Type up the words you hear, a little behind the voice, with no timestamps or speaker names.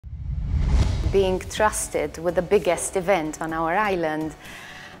being trusted with the biggest event on our island.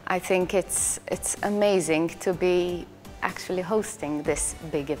 I think it's amazing to be actually hosting this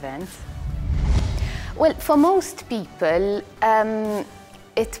big event. Well, for most people,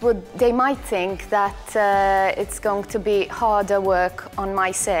 they might think that it's going to be harder work on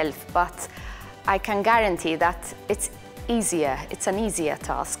myself, but I can guarantee that it's an easier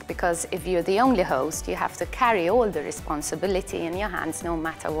task, because if you're the only host, you have to carry all the responsibility in your hands no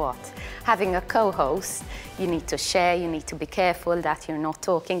matter what. Having a co-host, you need to share, you need to be careful that you're not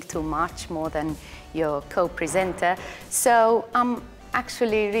talking too much more than your co-presenter. So I'm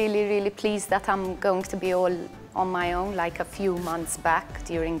actually really pleased that I'm going to be all on my own, like a few months back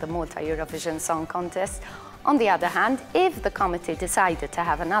during the Malta Eurovision Song Contest. On the other hand, if the committee decided to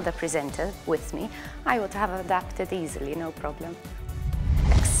have another presenter with me, I would have adapted easily, no problem.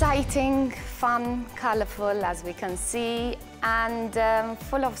 Exciting, fun, colourful, as we can see, and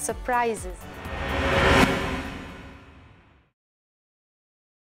full of surprises.